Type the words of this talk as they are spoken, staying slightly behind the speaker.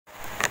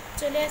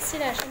চলে আসছে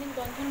রাসায়নিক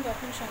বন্ধন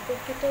গঠন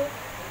সম্পর্কিত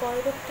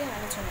পরবর্তী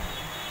আলোচনা।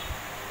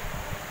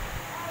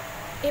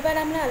 এবার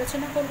আমরা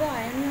আলোচনা করব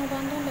আয়নীয়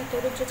বন্ধন বা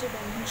তড়িৎযোজী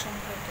বন্ধন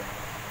সম্পর্কে।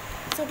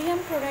 সোডিয়াম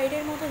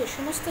ক্লোরাইডের মতো যে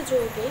সমস্ত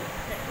যৌগে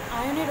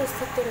আয়নের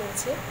অস্তিত্ব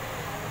রয়েছে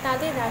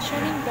তাদের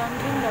রাসায়নিক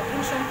বন্ধন গঠন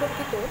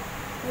সম্পর্কিত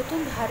নতুন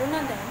ধারণা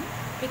দেন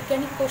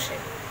বিজ্ঞানী কোষে।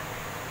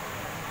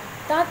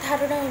 তার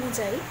ধারণা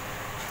অনুযায়ী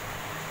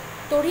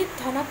তড়িৎ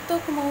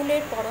ধনাত্মক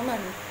মৌলের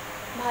পরমাণু,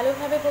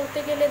 ভালোভাবে বলতে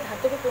গেলে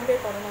ধাতব মৌলের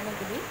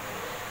পরমাণুগুলি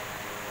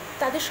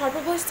তাদের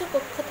সর্ববহিস্থ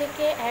কক্ষ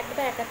থেকে এক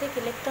বা একাধিক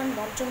ইলেকট্রন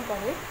বর্জন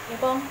করে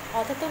এবং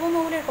অধাতব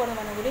মৌলের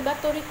পরমাণুগুলি বা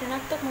তড়িৎ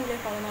ঋণাত্মক মৌলের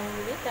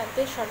পরমাণুগুলি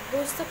তাদের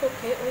সর্ববহিস্থ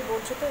কক্ষে ওই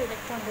বর্জিত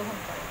ইলেকট্রন গ্রহণ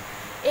করে।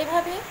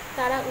 এভাবে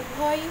তারা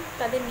উভয়ই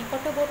তাদের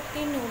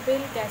নিকটবর্তী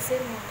নোবেল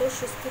গ্যাসের মতো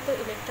সুস্থিত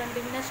ইলেকট্রন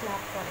বিন্যাস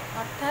লাভ করে,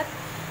 অর্থাৎ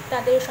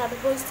তাদের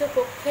সর্ববহিস্থ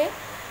কক্ষে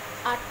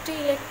 8টি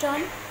ইলেকট্রন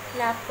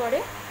লাভ করে,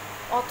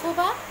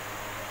 অথবা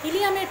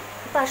হিলিয়ামের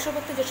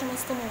পার্শ্ববর্তী যে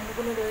সমস্ত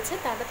মৌলগুলো রয়েছে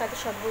তারা তাদের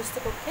সর্ববহিস্থ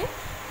কক্ষে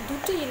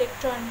 2টি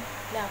ইলেকট্রন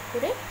লাভ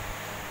করে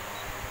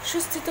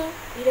সুস্থিত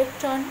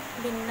ইলেকট্রন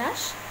বিন্যাস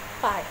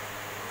পায়।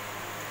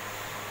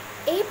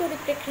 এই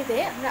পরিপ্রেক্ষিতে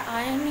আমরা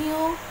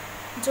আয়নীয়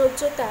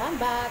যোজ্যতা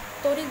বা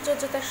তড়িৎ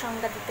যোজ্যতার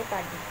সংজ্ঞা দিতে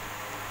পারি।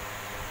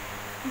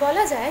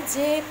 বলা যায়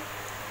যে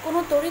কোনো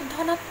তড়িৎ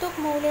ধনাত্মক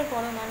মৌলের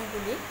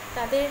পরমাণুগুলি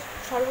তাদের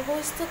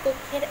সর্ববহিস্থ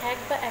কক্ষের এক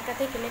বা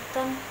একাধিক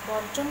ইলেকট্রন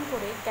বর্জন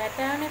করে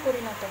ক্যাটায়নে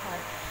পরিণত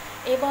হয়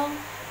এবং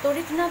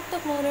তড়িৎ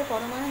ঋণাত্মক মৌলের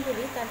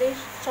পরমাণুগুলি তাদের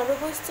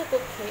সর্ববহিস্থ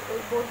কক্ষে ওই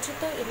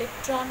বর্জিত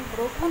ইলেকট্রন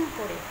গ্রহণ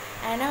করে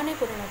অ্যানায়নে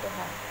পরিণত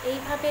হয়।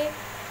 এইভাবে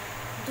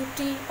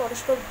দুটি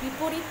পরস্পর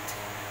বিপরীত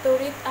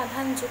তড়িৎ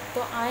আধানযুক্ত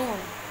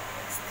আয়ন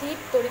স্থির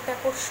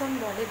তড়িতাকর্ষণ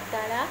বলের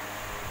দ্বারা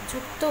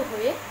যুক্ত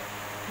হয়ে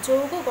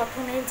যৌগ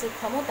গঠনের যে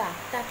ক্ষমতা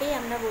তাকেই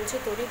আমরা বলছি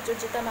তড়িৎ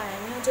যোজ্যতা বা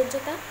আয়নীয়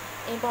যোজ্যতা,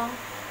 এবং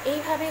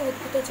এইভাবে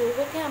উদ্ভূত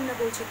যৌগকে আমরা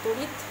বলছি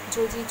তড়িৎ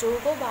যোজী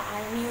যৌগ বা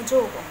আয়নীয়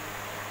যৌগ।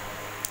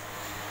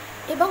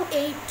 এবং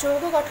এই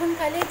যৌগ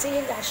গঠনকালে যে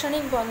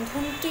রাসায়নিক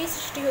বন্ধনটি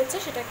সৃষ্টি হচ্ছে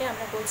সেটাকে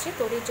আমরা বলছি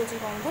তড়িৎযোজী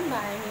বন্ধন বা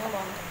আয়নীয়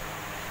বন্ধন।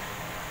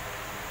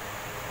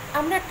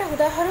 আমরা একটা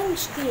উদাহরণ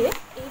দিয়ে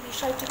এই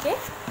বিষয়টিকে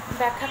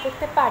ব্যাখ্যা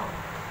করতে পারি।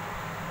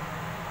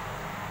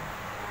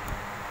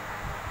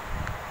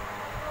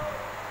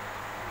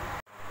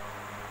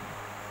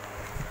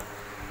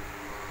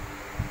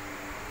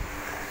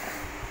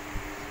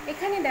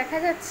 এখানে দেখা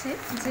যাচ্ছে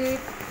যে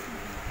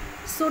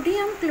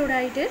সোডিয়াম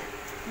ক্লোরাইডের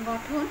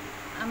গঠন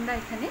আমরা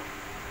এখানে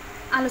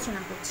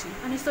আলোচনা করছি,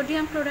 মানে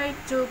সোডিয়াম ক্লোরাইড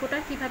যৌগটা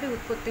কিভাবে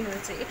উৎপত্তি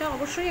হয়েছে। এটা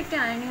অবশ্যই একটি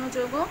আয়নীয়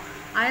যৌগ,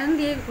 আয়ন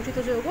দিয়ে গঠিত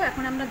যৌগ।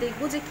 এখন আমরা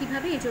দেখব যে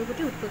কিভাবে এই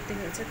যৌগটি উৎপত্তি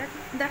হয়েছে।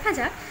 দেখা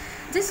যাক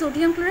যে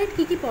সোডিয়াম ক্লোরাইড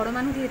কী কী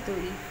পরমাণু দিয়ে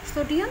তৈরি।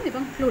 সোডিয়াম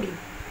এবং ক্লোরিন,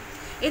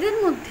 এদের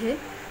মধ্যে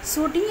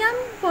সোডিয়াম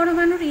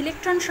পরমাণুর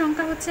ইলেকট্রন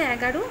সংখ্যা হচ্ছে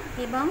 11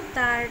 এবং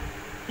তার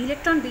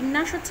ইলেকট্রন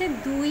বিন্যাস হচ্ছে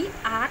 2,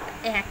 8,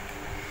 1,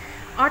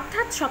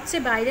 অর্থাৎ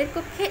সবচেয়ে বাইরের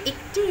কক্ষে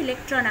একটি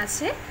ইলেকট্রন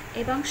আছে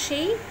এবং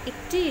সেই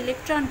একটি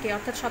ইলেকট্রনকে,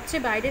 অর্থাৎ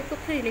সবচেয়ে বাইরের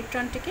কক্ষের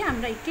ইলেকট্রনটিকে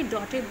আমরা একটি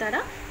ডটের দ্বারা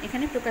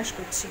এখানে প্রকাশ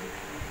করছি।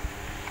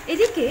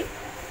 এদিকে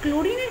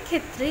ক্লোরিনের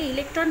ক্ষেত্রে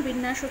ইলেকট্রন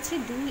বিন্যাস হচ্ছে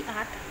 2,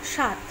 8,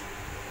 7,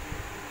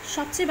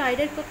 সবচেয়ে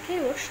বাইরের কক্ষে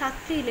ওর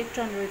 7টি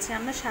ইলেকট্রন রয়েছে।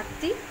 আমরা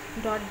 7টি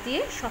ডট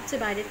দিয়ে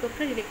সবচেয়ে বাইরের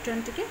কক্ষের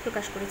ইলেকট্রনটিকে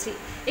প্রকাশ করেছি।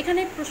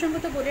 এখানে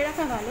প্রসঙ্গত বলে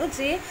রাখা ভালো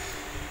যে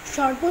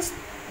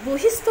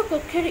বহিস্থ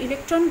কক্ষের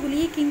ইলেকট্রনগুলি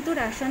কিন্তু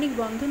রাসায়নিক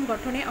বন্ধন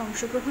গঠনে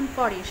অংশগ্রহণ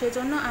করে।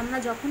 সেজন্য আমরা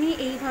যখনই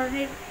এই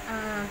ধরনের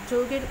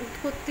যৌগের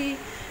উৎপত্তি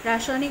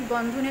রাসায়নিক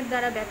বন্ধনের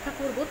দ্বারা ব্যাখ্যা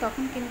করব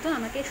তখন কিন্তু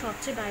আমাকে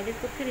সবচেয়ে বাইরের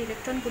কক্ষের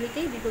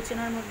ইলেকট্রনগুলিকেই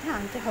বিবেচনার মধ্যে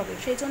আনতে হবে।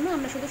 সেই জন্য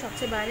আমরা শুধু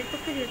সবচেয়ে বাইরের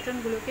কক্ষের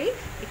ইলেকট্রনগুলোকেই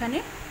এখানে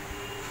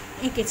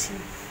এঁকেছি।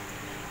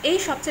 এই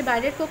সবচেয়ে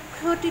বাইরের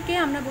কক্ষটিকে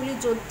আমরা বলি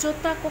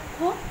যোজ্যতা কক্ষ,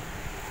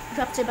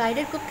 সবচেয়ে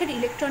বাইরের কক্ষের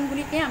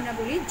ইলেকট্রনগুলিকে আমরা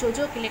বলি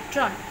যোজক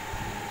ইলেকট্রন।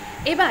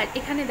 এবার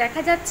এখানে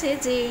দেখা যাচ্ছে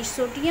যে এই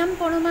সোডিয়াম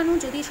পরমাণু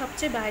যদি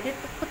সবচেয়ে বাইরের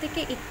কক্ষ থেকে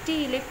একটি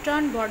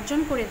ইলেকট্রন বর্জন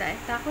করে দেয়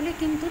তাহলে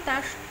কিন্তু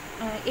তার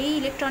এই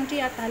ইলেকট্রনটি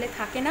আর তাহলে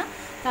থাকে না,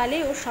 তাহলে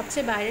ওর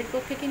সবচেয়ে বাইরের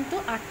কক্ষে কিন্তু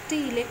 8টি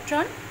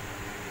ইলেকট্রন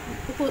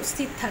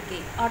উপস্থিত থাকে,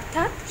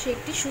 অর্থাৎ সে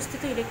একটি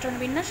সুস্থিত ইলেকট্রন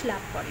বিন্যাস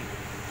লাভ করে।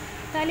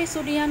 তাহলে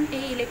সোডিয়াম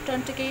এই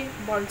ইলেকট্রনটিকে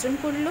বর্জন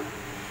করল।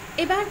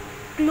 এবার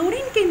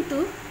ক্লোরিন কিন্তু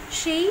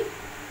সেই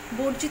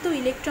বর্জিত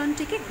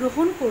ইলেকট্রনটিকে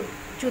গ্রহণ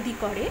যদি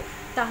করে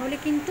তাহলে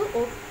কিন্তু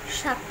ওর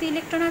 7টি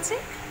ইলেকট্রন আছে,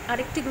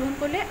 আরেকটি গ্রহণ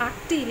করলে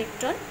 8টি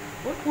ইলেকট্রন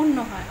ওর পূর্ণ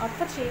হয়,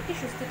 অর্থাৎ সে একটি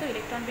সুস্থিত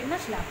ইলেকট্রন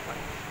বিন্যাস লাভ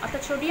করে।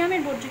 অর্থাৎ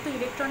সোডিয়ামের বর্জিত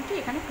ইলেকট্রনটি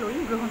এখানে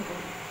ক্লোরিন গ্রহণ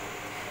করবে।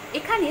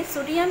 এখানে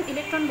সোডিয়াম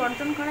ইলেকট্রন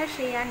বন্টন করা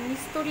সে আর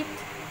নিস্তড়িত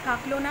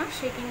থাকলো না,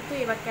 সে কিন্তু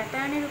এবার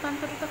ক্যাটায়নে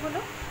রূপান্তরিত হলো।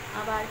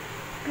 আবার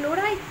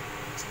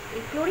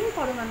ক্লোরিন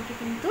পরমাণুটি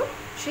কিন্তু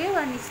সেও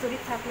আর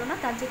নিস্তড়িত থাকলো না,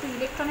 তার যেহেতু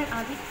ইলেকট্রনের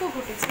আধিক্য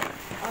ঘটেছে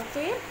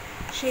অতএব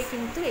সে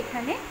কিন্তু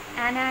এখানে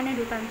অ্যানায়নে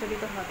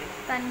রূপান্তরিত হবে।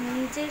 তার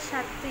নিজের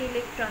 7টি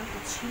ইলেকট্রন তো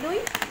ছিলই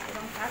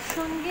এবং তার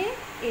সঙ্গে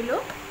এলো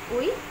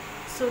ওই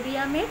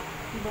সোডিয়ামের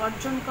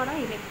বর্জন করা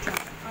ইলেকট্রন,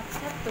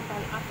 অর্থাৎ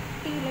টোটাল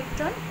 8টি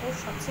ইলেকট্রন ওর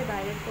সবচেয়ে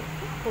বাইরের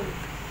পক্ষে হল।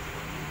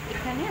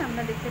 এখানে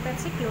আমরা দেখতে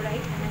পাচ্ছি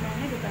ক্লোরাইড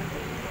অ্যানায়নে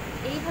রূপান্তরিত।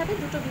 এইভাবে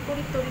দুটো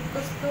বিপরীত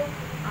তড়িৎগ্রস্ত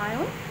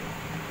আয়ন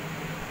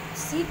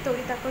স্থির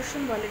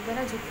তড়িৎাকর্ষণ বলের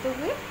দ্বারা যুক্ত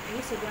হয়ে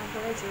এই সোডিয়াম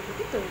ক্লোরাইড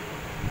যৌগটি তৈরি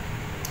করে।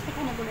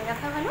 এখানে বলে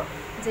রাখা হলো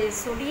যে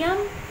সোডিয়াম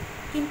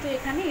কিন্তু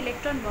এখানে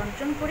ইলেকট্রন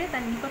বর্জন করে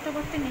তার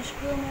নিকটবর্তী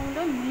নিষ্ক্রিয় মৌল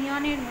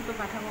নিয়নের মতো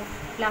কাঠামো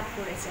লাভ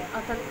করেছে,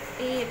 অর্থাৎ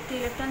এই একটি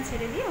ইলেকট্রন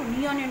ছেড়ে দিয়ে ও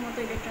নিয়নের মতো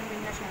ইলেকট্রন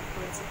বিন্যাস লাভ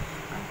করেছে।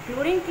 আর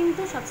ক্লোরিন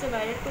কিন্তু সবচেয়ে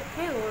বাইরের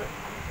পক্ষে ওর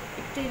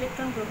একটি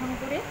ইলেকট্রন গ্রহণ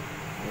করে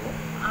ও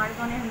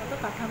আর্গনের মতো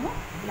কাঠামো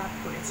লাভ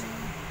করেছে।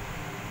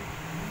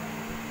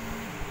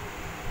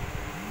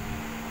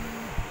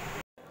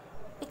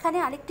 এখানে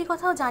আরেকটি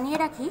কথাও জানিয়ে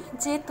রাখি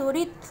যে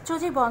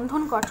তড়িৎযোজী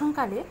বন্ধন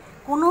গঠনকালে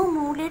কোনো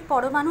মৌলের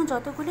পরমাণু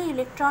যতগুলি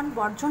ইলেকট্রন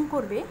বর্জন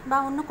করবে বা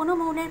অন্য কোনো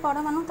মৌলের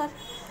পরমাণু তার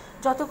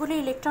যতগুলি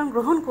ইলেকট্রন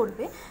গ্রহণ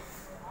করবে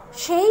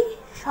সেই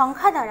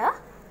সংখ্যা দ্বারা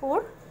ওর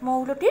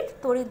মৌলটির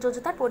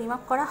তড়িৎযোজ্যতার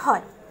পরিমাপ করা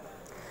হয়।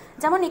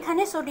 যেমন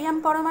এখানে সোডিয়াম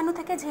পরমাণু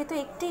থেকে যেহেতু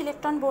একটি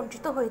ইলেকট্রন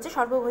বঞ্চিত হয়েছে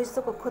সর্ববহিস্থ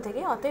কক্ষ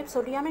থেকে, অতএব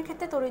সোডিয়ামের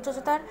ক্ষেত্রে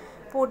তড়িৎযোজ্যতার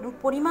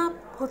পরিমাপ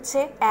হচ্ছে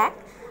 1।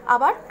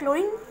 আবার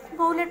ক্লোরিন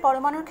মৌলের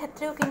পরমাণুর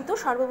ক্ষেত্রেও কিন্তু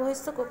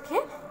সর্ববহিস্থ কক্ষে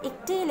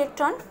একটি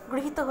ইলেকট্রন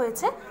গৃহীত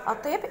হয়েছে,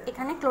 অতএব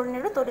এখানে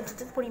ক্লোরিনেরও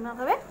তড়িৎযোজ্যতার পরিমাপ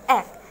হবে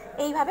 1।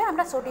 এইভাবে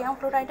আমরা সোডিয়াম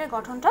ক্লোরাইডের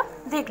গঠনটা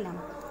দেখলাম।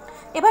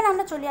 এবার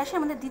আমরা চলে আসি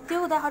আমাদের দ্বিতীয়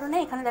উদাহরণে।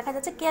 এখানে দেখা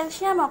যাচ্ছে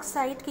ক্যালসিয়াম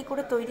অক্সাইড কী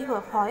করে তৈরি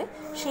হয়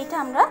সেইটা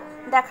আমরা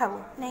দেখাবো,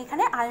 না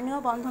এখানে আয়নীয়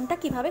বন্ধনটা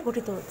কিভাবে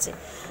গঠিত হচ্ছে।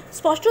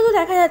 স্পষ্টত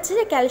দেখা যাচ্ছে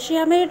যে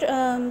ক্যালসিয়ামের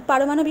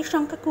পারমাণবিক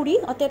সংখ্যা 20,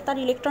 অতএব তার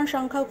ইলেকট্রন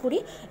সংখ্যাও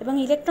 20 এবং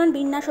ইলেকট্রন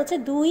বিন্যাস হচ্ছে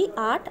 2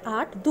 8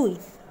 8 2।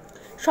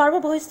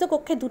 সর্ববহিস্থ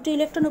কক্ষে দুটি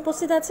ইলেকট্রন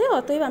উপস্থিত আছে,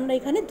 অতএব আমরা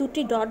এখানে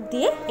দুটি ডট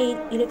দিয়ে এই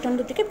ইলেকট্রন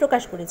দুটিকে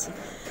প্রকাশ করেছি।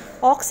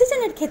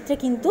 অক্সিজেনের ক্ষেত্রে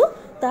কিন্তু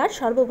তার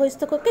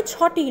সর্ববহিস্থ কক্ষে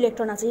 6টি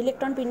ইলেকট্রন আছে,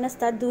 ইলেকট্রন বিন্যাস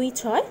তার 2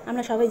 6,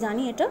 আমরা সবাই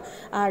জানি এটা।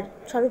 আর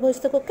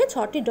সর্ববহিস্থ কক্ষে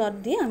 6টি ডট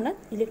দিয়ে আমরা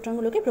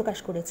ইলেকট্রনগুলোকে প্রকাশ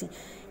করেছি।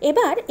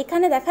 এবার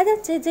এখানে দেখা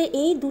যাচ্ছে যে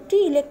এই দুটি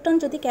ইলেকট্রন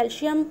যদি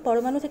ক্যালসিয়াম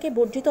পরমাণু থেকে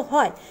বর্জিত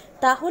হয়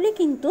তাহলে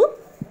কিন্তু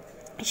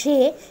সে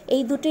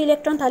এই দুটি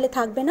ইলেকট্রন তাহলে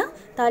থাকবে না,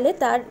 তাহলে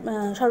তার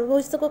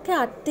সর্ববহিস্থ কক্ষে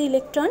 8টি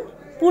ইলেকট্রন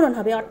পূরণ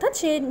হবে, অর্থাৎ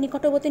সে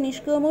নিকটবর্তী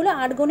নিষ্ক্রিয় মৌল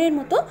আর্গনের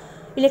মতো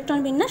ইলেকট্রন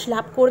বিন্যাস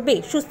লাভ করবে,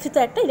 সুস্থিত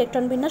একটা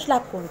ইলেকট্রন বিন্যাস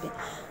লাভ করবে।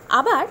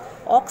 আবার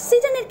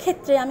অক্সিজেনের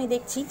ক্ষেত্রে আমি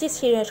দেখছি যে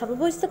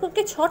সর্ববহিস্থ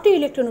কক্ষে 6টি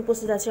ইলেকট্রন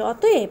উপস্থিত আছে,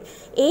 অতএব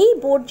এই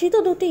বর্জিত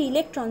দুটি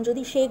ইলেকট্রন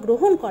যদি সে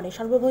গ্রহণ করে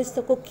সর্ববহিস্থ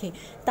কক্ষে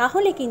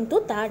তাহলে কিন্তু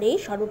তার এই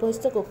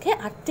সর্ববহিস্থ কক্ষে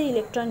 8টি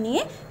ইলেকট্রন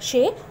নিয়ে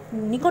সে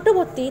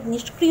নিকটবর্তী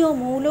নিষ্ক্রিয়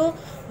মৌল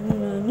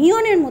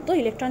নিয়নের মতো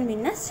ইলেকট্রন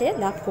বিন্যাস সে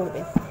লাভ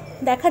করবে।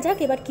 দেখা যাক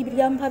এবার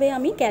কীরকমভাবে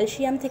আমি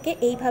ক্যালসিয়াম থেকে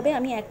এইভাবে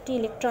আমি একটি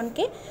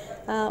ইলেকট্রনকে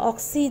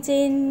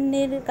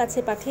অক্সিজেনের কাছে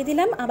পাঠিয়ে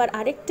দিলাম, আবার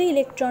আরেকটি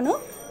ইলেকট্রনও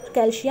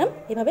ক্যালসিয়াম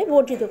এভাবে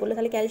বর্জিত করলো,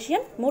 তাহলে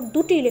ক্যালসিয়াম মোট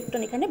 2টি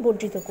ইলেকট্রন এখানে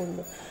বর্জিত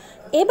করলো।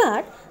 এবার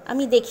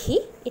আমি দেখি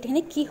এখানে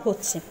কি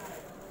হচ্ছে।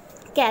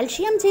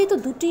 ক্যালসিয়াম যেহেতু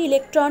 2টি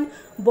ইলেকট্রন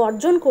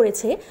বর্জন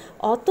করেছে,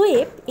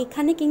 অতএব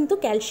এখানে কিন্তু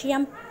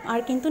ক্যালসিয়াম আর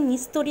কিন্তু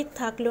নিস্তড়িত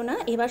থাকলো না,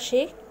 এবার সে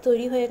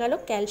তৈরি হয়ে গেল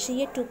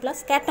Ca2+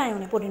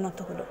 ক্যাটায়নে পরিণত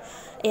হলো।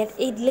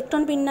 এই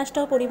ইলেকট্রন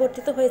বিন্যাসটাও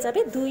পরিবর্তিত হয়ে যাবে,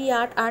 2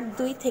 8 8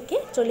 2 থেকে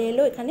চলে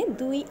এলো এখানে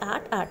 2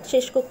 8 8,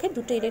 শেষ কক্ষে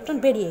 2টি ইলেকট্রন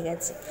বেরিয়ে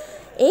গেছে।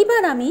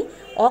 এইবার আমি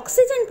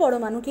অক্সিজেন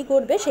পরমাণু কী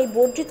করবে, সেই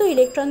বর্জিত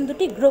ইলেকট্রন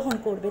দুটি গ্রহণ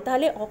করবে।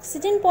 তাহলে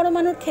অক্সিজেন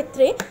পরমাণুর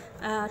ক্ষেত্রে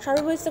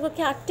সর্ববহিস্থ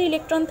কক্ষে 8টি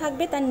ইলেকট্রন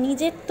থাকবে, তার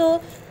নিজের তো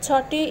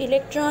 6টি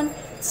ইলেকট্রন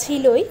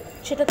ছিলই,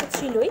 সেটা তো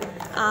ছিলই,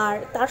 আর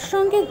তার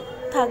সঙ্গে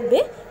থাকবে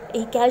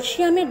এই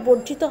ক্যালসিয়ামের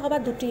বর্জিত হওয়া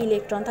 2টি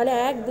ইলেকট্রন, তাহলে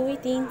 1 2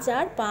 3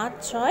 4 5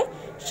 6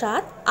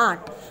 7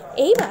 8।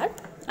 এইবার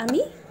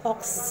আমি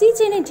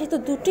অক্সিজেনের যেহেতু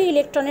 2টি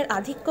ইলেকট্রনের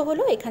আধিক্য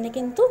হলো, এখানে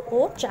কিন্তু ও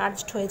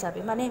চার্জড হয়ে যাবে,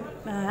 মানে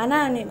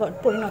অ্যানায়নে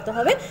পরিণত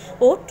হবে,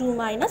 ও 2-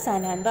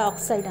 অ্যানায়ন বা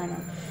অক্সাইড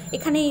আয়ন।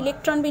 এখানে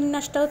ইলেকট্রন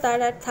বিন্যাসটাও তার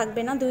আর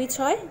থাকবে না, 2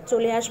 6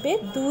 চলে আসবে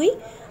 2,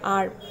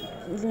 আর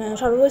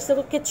সর্ববহিস্থ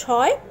কক্ষে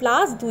 6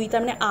 + 2,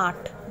 তার মানে 8,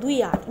 2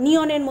 8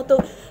 নিয়নের মতো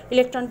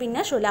ইলেকট্রন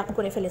বিন্যাস ও লাভ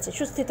করে ফেলেছে,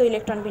 সুস্থিত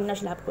ইলেকট্রন বিন্যাস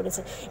লাভ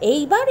করেছে।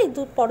 এইবার এই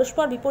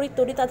পরস্পর বিপরীত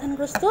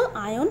তড়িতাধানগ্রস্ত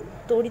আয়ন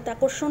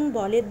তড়িতাকর্ষণ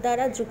বলের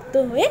দ্বারা যুক্ত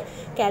হয়ে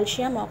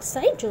ক্যালসিয়াম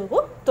অক্সাইড যৌগ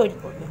তৈরি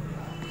করবে।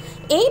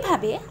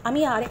 এইভাবে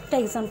আমি আরেকটা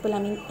এক্সাম্পল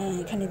আমি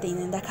এখানে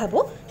দেখাবো,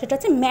 সেটা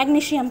হচ্ছে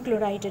ম্যাগনেসিয়াম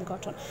ক্লোরাইডের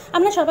গঠন।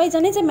 আমরা সবাই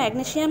জানি যে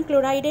ম্যাগনেসিয়াম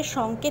ক্লোরাইডের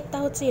সংকেতটা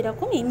হচ্ছে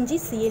এরকম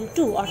MgCl2,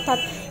 অর্থাৎ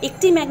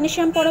একটি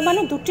ম্যাগনেসিয়াম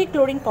পরমাণু 2টি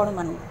ক্লোরিন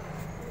পরমাণু।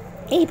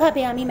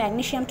 এইভাবে আমি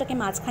ম্যাগনেসিয়ামটাকে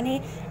মাঝখানে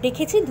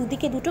রেখেছি,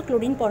 দুদিকে 2টো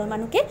ক্লোরিন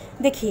পরমাণুকে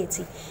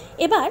দেখিয়েছি।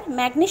 এবার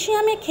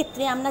ম্যাগনেসিয়ামের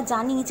ক্ষেত্রে আমরা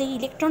জানি যে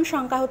ইলেকট্রন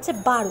সংখ্যা হচ্ছে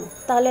 12,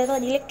 তাহলে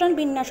ইলেকট্রন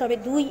বিন্যাস হবে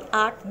 2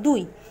 8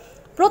 2।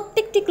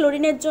 প্রত্যেকটি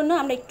ক্লোরিনের জন্য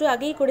আমরা একটু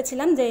আগেই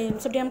করেছিলাম যে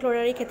সোডিয়াম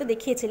ক্লোরাইডের ক্ষেত্রে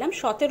দেখিয়েছিলাম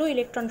 17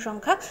 ইলেকট্রন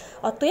সংখ্যা,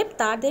 অতএব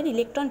তাদের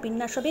ইলেকট্রন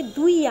বিন্যাস হবে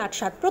 2 8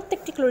 7।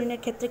 প্রত্যেকটি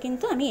ক্লোরিনের ক্ষেত্রে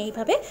কিন্তু আমি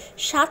এইভাবে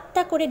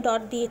 7টা করে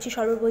ডট দিয়েছি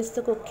সর্ববহিস্থ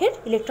কক্ষের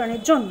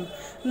ইলেকট্রনের জন্য।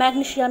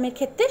 ম্যাগনেসিয়ামের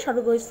ক্ষেত্রে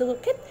সর্ববহিস্থ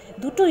কক্ষে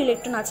 2টো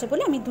ইলেকট্রন আছে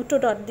বলে আমি 2টো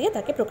ডট দিয়ে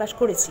তাকে প্রকাশ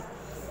করেছি।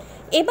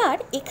 এবার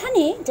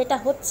এখানে যেটা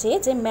হচ্ছে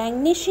যে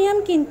ম্যাগনেসিয়াম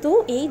কিন্তু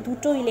এই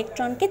 2টো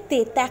ইলেকট্রনকে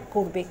ত্যাগ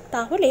করবে,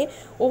 তাহলে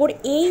ওর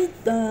এই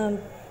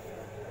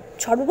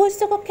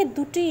সর্ববহিস্থ কক্ষে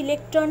 2টি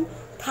ইলেকট্রন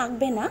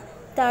থাকবে না,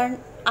 তার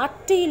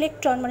 8টি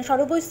ইলেকট্রন, মানে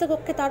সর্ববহিস্থ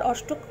কক্ষে তার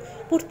অষ্টক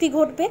পূর্তি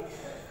ঘটবে,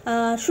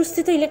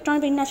 সুস্থিত ইলেকট্রন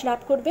বিন্যাস লাভ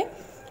করবে।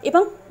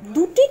 এবং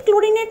 2টি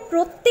ক্লোরিনের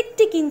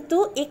প্রত্যেকটি কিন্তু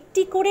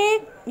একটি করে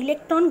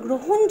ইলেকট্রন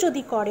গ্রহণ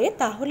যদি করে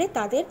তাহলে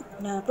তাদের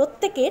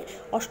প্রত্যেকের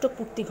অষ্টক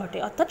পূর্তি ঘটে,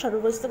 অর্থাৎ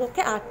সর্ববহিস্থ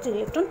কক্ষে 8টি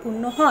ইলেকট্রন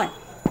পূর্ণ হয়।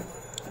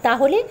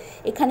 তাহলে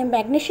এখানে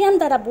ম্যাগনেসিয়াম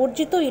দ্বারা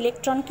বর্জিত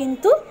ইলেকট্রন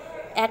কিন্তু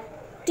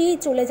একটি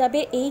চলে যাবে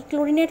এই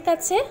ক্লোরিনের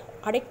কাছে,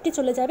 আরেকটি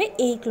চলে যাবে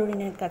এই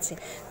ক্লোরিনের কাছে।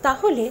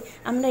 তাহলে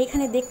আমরা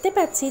এখানে দেখতে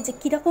পাচ্ছি যে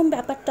কীরকম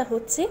ব্যাপারটা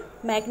হচ্ছে।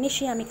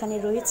 ম্যাগনেসিয়াম এখানে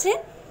রয়েছে,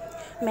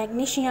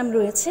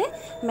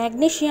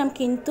 ম্যাগনেসিয়াম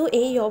কিন্তু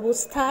এই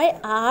অবস্থায়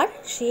আর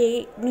সে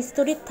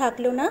নিস্তড়িত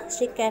থাকলো না,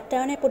 সে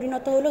ক্যাটায়নে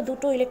পরিণত হলো,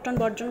 2টো ইলেকট্রন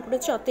বর্জন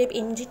করেছে, অতএব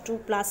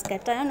Mg2+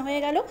 ক্যাটায়ন হয়ে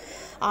গেল।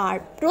 আর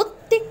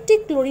প্রত্যেকটি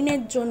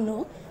ক্লোরিনের জন্য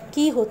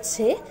কি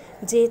হচ্ছে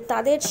যে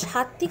তাদের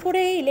 7টি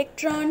করে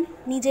ইলেকট্রন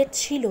নিজের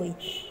ছিলই,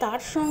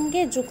 তার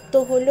সঙ্গে যুক্ত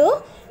হলো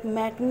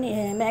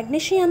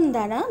ম্যাগনেসিয়াম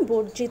দ্বারা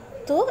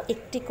বর্জিত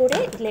একটি করে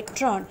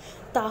ইলেকট্রন।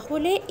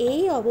 তাহলে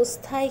এই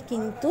অবস্থায়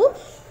কিন্তু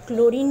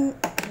ক্লোরিন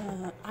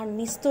আর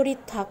নিস্তড়িত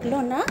থাকলো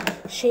না,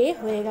 সে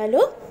হয়ে গেল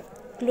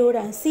Cl-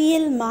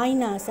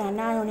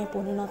 অ্যানায়নে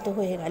পরিণত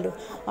হয়ে গেল,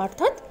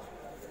 অর্থাৎ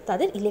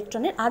তাদের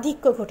ইলেকট্রনের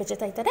আধিক্য ঘটেছে,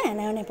 তাই তারা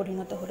অ্যানায়নে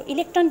পরিণত হলো।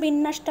 ইলেকট্রন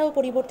বিন্যাসটাও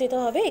পরিবর্তিত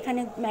হবে।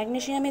 এখানে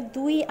ম্যাগনেসিয়ামে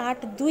 2, 8,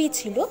 2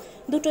 ছিল,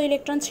 2টো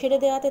ইলেকট্রন ছেড়ে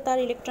দেওয়াতে তার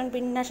ইলেকট্রন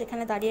বিন্যাস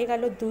এখানে দাঁড়িয়ে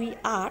গেল 2,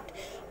 8।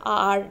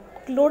 আর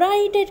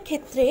ক্লোরাইডের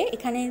ক্ষেত্রে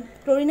এখানে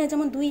ক্লোরিনে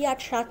যেমন 2, 8,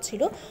 7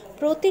 ছিল,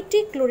 প্রতিটি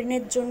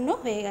ক্লোরিনের জন্য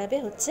হয়ে যাবে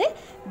হচ্ছে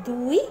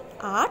 2,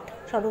 8,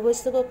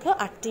 সর্ববহিস্থ কক্ষেও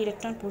 8টি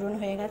ইলেকট্রন পূরণ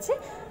হয়ে গেছে,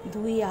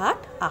 2, 8,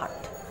 8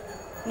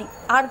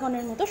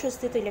 আর্গনের মতো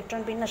সুস্থিত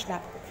ইলেকট্রন বিন্যাস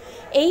লাভ।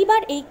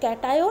 এইবার এই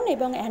ক্যাটায়ন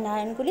এবং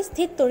অ্যানায়নগুলি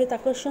স্থির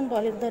তড়িৎাকর্ষণ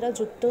বলের দ্বারা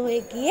যুক্ত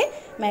হয়ে গিয়ে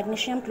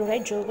ম্যাগনেসিয়াম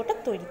ক্লোরাইড যৌগটা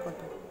তৈরি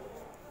করবে।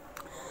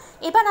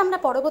 এবার আমরা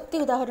পরবর্তী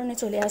উদাহরণে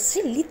চলে আসছি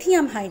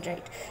লিথিয়াম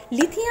হাইড্রাইড।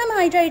 লিথিয়াম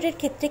হাইড্রাইডের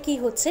ক্ষেত্রে কি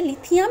হচ্ছে,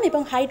 লিথিয়াম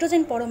এবং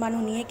হাইড্রোজেন পরমাণু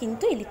নিয়ে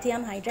কিন্তু এই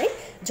লিথিয়াম হাইড্রাইড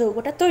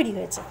যৌগটা তৈরি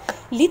হয়েছে।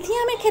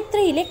 লিথিয়ামের ক্ষেত্রে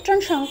ইলেকট্রন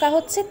সংখ্যা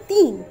হচ্ছে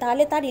 3,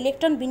 তাহলে তার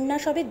ইলেকট্রন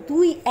বিন্যাস হবে 2,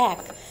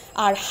 1।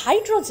 আর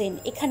হাইড্রোজেন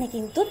এখানে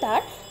কিন্তু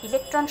তার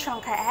ইলেকট্রন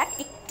সংখ্যা 1,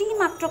 একটি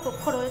মাত্র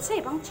কক্ষ রয়েছে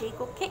এবং সেই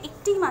কক্ষে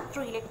একটি মাত্র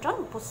ইলেকট্রন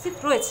উপস্থিত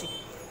রয়েছে।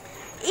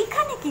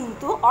 এখানে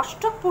কিন্তু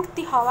অষ্টক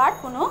পূর্তি হওয়ার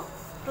কোনো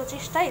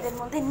প্রচেষ্টা এদের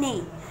মধ্যে নেই।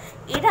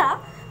 এরা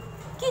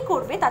কি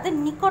করবে, তাদের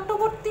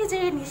নিকটবর্তী যে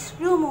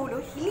নিষ্ক্রিয় মৌল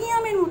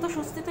হিলিয়ামের মতো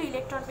সুস্থিত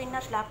ইলেকট্রন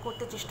বিন্যাস লাভ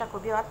করতে চেষ্টা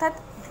করবে। অর্থাৎ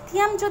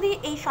লিথিয়াম যদি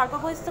এই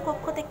সর্ববহিস্থ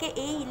কক্ষ থেকে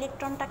এই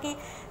ইলেকট্রনটাকে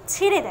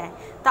ছেড়ে দেয়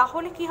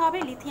তাহলে কি হবে,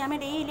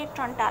 লিথিয়ামের এই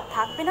ইলেকট্রনটা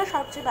থাকবে না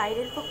সবচেয়ে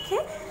বাইরের কক্ষে,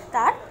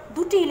 তার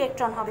 2টি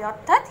ইলেকট্রন হবে,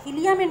 অর্থাৎ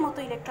হিলিয়ামের মতো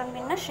ইলেকট্রন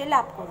বিন্যাস সে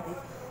লাভ করবে।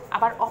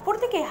 আবার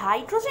অপরদিকে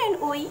হাইড্রোজেন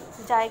ওই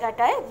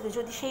জায়গাটায়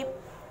যদি সে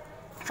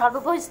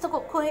সর্ববহিস্থ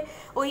কক্ষে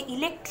ওই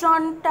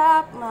ইলেকট্রনটা,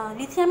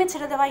 লিথিয়ামে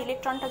ছেড়ে দেওয়া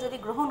ইলেকট্রনটা যদি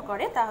গ্রহণ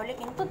করে তাহলে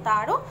কিন্তু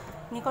তারও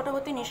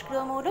নিকটবর্তী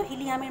নিষ্ক্রিয় মৌল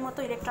হিলিয়ামের মতো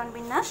ইলেকট্রন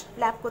বিন্যাস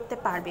লাভ করতে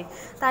পারবে।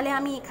 তাহলে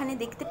আমি এখানে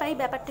দেখতে পাই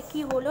ব্যাপারটা কি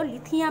হলো,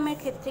 লিথিয়ামের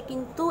ক্ষেত্রে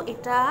কিন্তু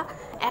এটা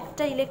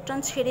একটা ইলেকট্রন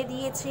ছেড়ে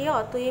দিয়েছে,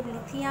 অতএব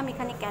লিথিয়াম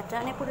এখানে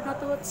ক্যাটায়নে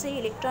পরিণত হচ্ছে,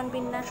 ইলেকট্রন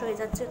বিন্যাস হয়ে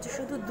যাচ্ছে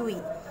শুধু 2,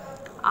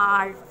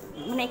 আর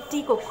মানে একটি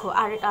কক্ষ।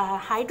 আর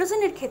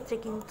হাইড্রোজেনের ক্ষেত্রে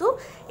কিন্তু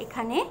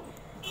এখানে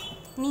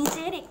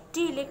নিজের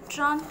একটি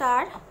ইলেকট্রন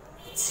তার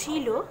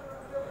ছিল,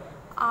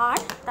 আর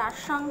তার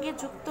সঙ্গে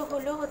যুক্ত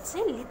হলো হচ্ছে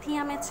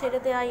লিথিয়ামে ছেড়ে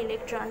দেওয়া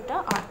ইলেকট্রনটা,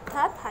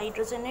 অর্থাৎ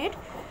হাইড্রোজেনের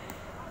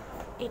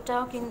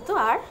এটাও কিন্তু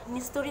আর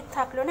নিস্তড়িত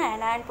থাকলো না,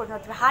 অ্যানায়ন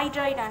পরিণত,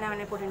 হাইড্রাইড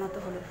অ্যানায়নে পরিণত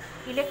হলো।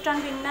 ইলেকট্রন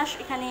বিন্যাস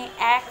এখানে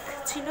 1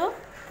 ছিল,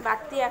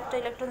 বাড়তি একটা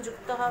ইলেকট্রন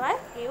যুক্ত হওয়ায়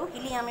কেউ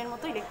হিলিয়ামের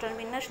মতো ইলেকট্রন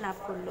বিন্যাস লাভ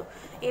করলো।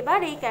 এবার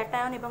এই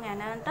ক্যাটায়ন এবং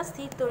অ্যানায়নটা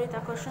স্থির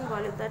তড়িৎাকর্ষণ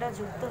বলের দ্বারা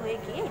যুক্ত হয়ে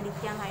গিয়ে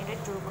লিথিয়াম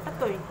হাইড্রাইড যৌগটা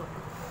তৈরি করলো।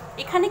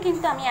 এখানে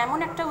কিন্তু আমি এমন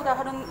একটা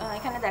উদাহরণ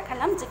এখানে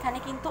দেখালাম যেখানে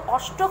কিন্তু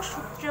অষ্টক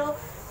সূত্র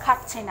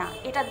খাটছে না,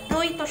 এটা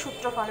দ্বৈত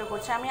সূত্র ফলো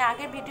করছে। আমি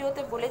আগের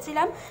ভিডিওতে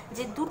বলেছিলাম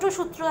যে 2টো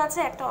সূত্র আছে,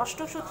 একটা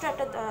অষ্টক সূত্র,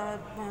 একটা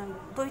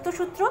দ্বৈত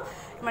সূত্র,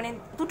 মানে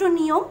 2টো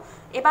নিয়ম।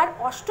 এবার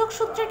অষ্টক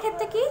সূত্রের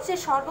ক্ষেত্রে কি, যে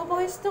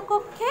সর্ববহিস্থ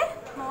কক্ষে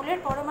মৌলের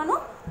পরমাণু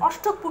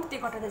অষ্টক পূর্তি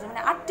ঘটাতে চায়,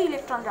 মানে 8টি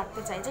ইলেকট্রন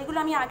রাখতে চাই, যেগুলো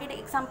আমি আগের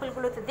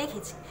এক্সাম্পলগুলোতে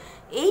দেখেছি।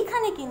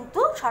 এইখানে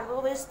কিন্তু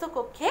সর্ববহিস্থ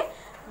কক্ষে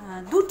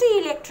 2টি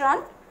ইলেকট্রন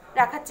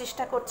রাখার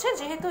চেষ্টা করছে,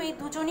 যেহেতু এই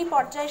দুজনই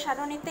পর্যায়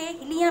সারণীতে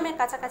হিলিয়ামের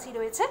কাছাকাছি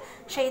রয়েছে,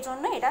 সেই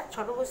জন্য এরা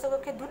সর্ববহিস্থ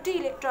কক্ষে 2টি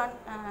ইলেকট্রন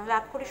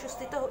লাভ করে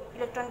সুস্থিত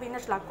ইলেকট্রন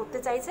বিন্যাস লাভ করতে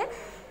চাইছে,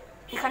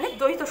 এখানে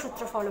দ্বৈত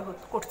সূত্র ফলো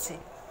করছে।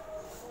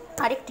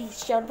 আরেকটি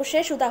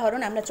সর্বশেষ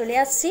উদাহরণ আমরা চলে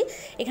আসছি,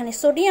 এখানে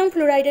সোডিয়াম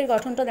ফ্লোরাইডের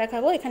গঠনটা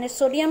দেখাবো। এখানে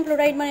সোডিয়াম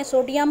ফ্লোরাইড মানে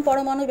সোডিয়াম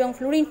পরমাণু এবং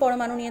ফ্লুরিন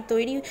পরমাণু নিয়ে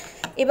তৈরি।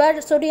 এবার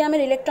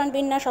সোডিয়ামের ইলেকট্রন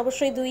বিন্যাস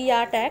অবশ্যই 2,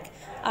 8, 1,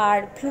 আর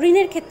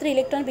ফ্লুরিনের ক্ষেত্রে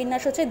ইলেকট্রন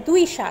বিন্যাস হচ্ছে 2,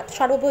 7।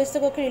 সর্ববহিস্থ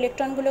কক্ষের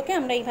ইলেকট্রনগুলোকে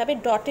আমরা এইভাবে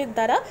ডটের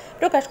দ্বারা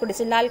প্রকাশ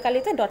করেছি, লাল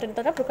কালিতে ডটের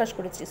দ্বারা প্রকাশ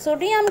করেছি।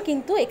 সোডিয়াম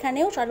কিন্তু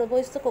এখানেও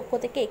সর্ববহিস্থ কক্ষ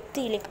থেকে একটি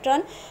ইলেকট্রন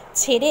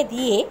ছেড়ে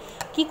দিয়ে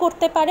কি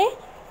করতে পারে,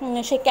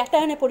 সে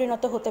ক্যাটায়নে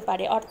পরিণত হতে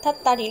পারে, অর্থাৎ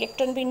তার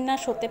ইলেকট্রন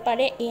বিন্যাস হতে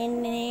পারে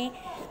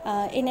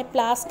Na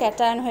প্লাস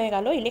ক্যাটায়ন হয়ে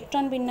গেল,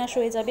 ইলেকট্রন বিন্যাস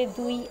হয়ে যাবে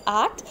 2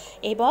 8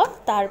 এবং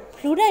তার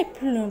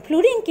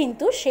ফ্লুরিন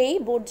কিন্তু সেই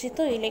বর্জিত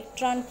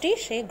ইলেকট্রনটি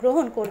সে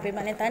গ্রহণ করবে,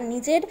 মানে তার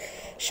নিজের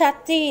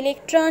 7টি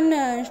ইলেকট্রন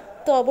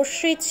তো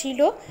অবশ্যই ছিল,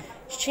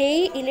 সেই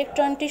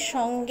ইলেকট্রনটির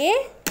সঙ্গে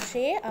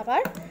সে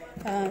আবার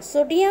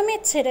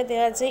সোডিয়ামের ছেড়ে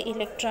দেওয়া যে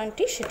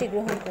ইলেকট্রনটি সেটি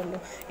গ্রহণ করলো,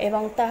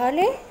 এবং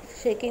তাহলে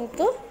সে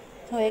কিন্তু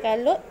হয়ে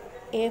গেল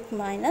F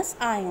মাইনাস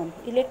আয়ন,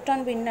 ইলেকট্রন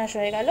বিন্যাস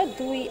হয়ে গেল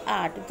 2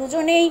 8,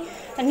 দুজনেই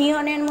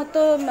নিয়নের মতো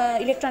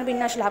ইলেকট্রন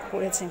বিন্যাস লাভ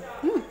করেছে।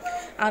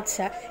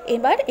 আচ্ছা,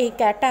 এবার এই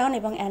ক্যাটায়ন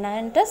এবং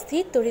অ্যানায়নটা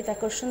স্থির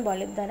তড়িৎাকর্ষণ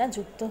বলের দ্বারা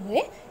যুক্ত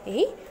হয়ে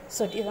এই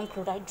সোডিয়াম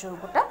ক্লোরাইড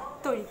যৌগটা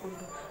তৈরি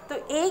করলো। তো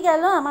এই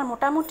গেল আমার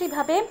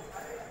মোটামুটিভাবে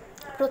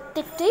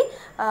প্রত্যেকটি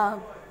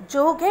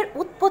যৌগের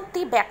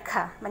উৎপত্তি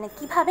ব্যাখ্যা, মানে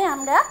কিভাবে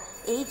আমরা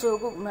এই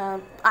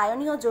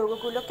আয়নীয়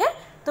যৌগগুলোকে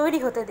তৈরি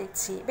হতে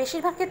দেখছি।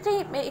 বেশিরভাগ ক্ষেত্রেই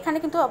এখানে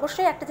কিন্তু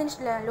অবশ্যই একটা জিনিস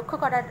লক্ষ্য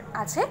করার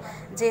আছে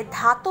যে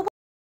ধাতব